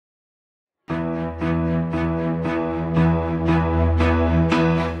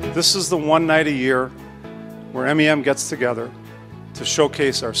This is the one night a year where MEM gets together to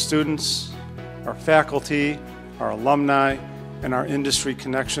showcase our students, our faculty, our alumni, and our industry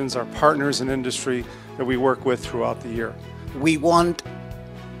connections, our partners in industry that we work with throughout the year. We want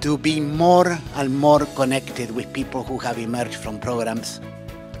to be more and more connected with people who have emerged from programs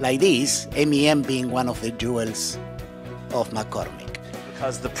like this, MEM being one of the jewels of McCormick.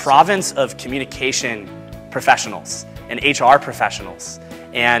 Because the province of communication professionals and HR professionals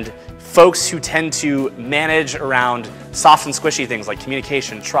and folks who tend to manage around soft and squishy things like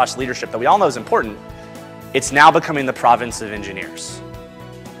communication, trust, leadership that we all know is important, it's now becoming the province of engineers.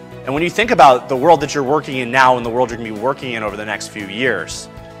 And when you think about the world that you're working in now and the world you're going to be working in over the next few years,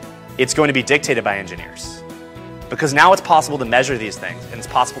 it's going to be dictated by engineers. Because now it's possible to measure these things, and it's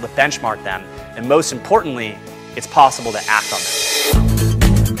possible to benchmark them, and most importantly, it's possible to act on them.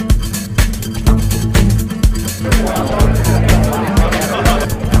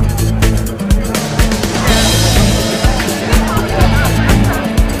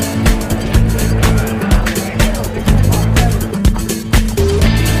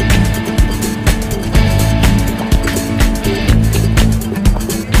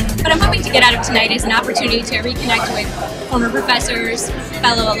 What I'm hoping to get out of tonight is an opportunity to reconnect with former professors,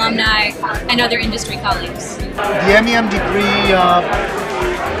 fellow alumni, and other industry colleagues. The MEM degree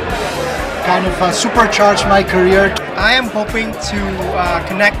kind of supercharged my career. I am hoping to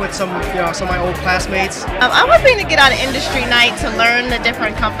connect with some of my old classmates. I'm hoping to get out of industry night to learn the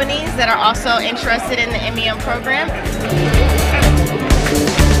different companies that are also interested in the MEM program.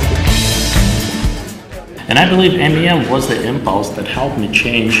 And I believe MEM was the impulse that helped me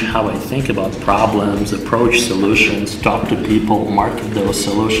change how I think about problems, approach solutions, talk to people, market those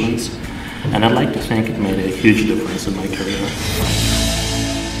solutions. And I'd like to think it made a huge difference in my career.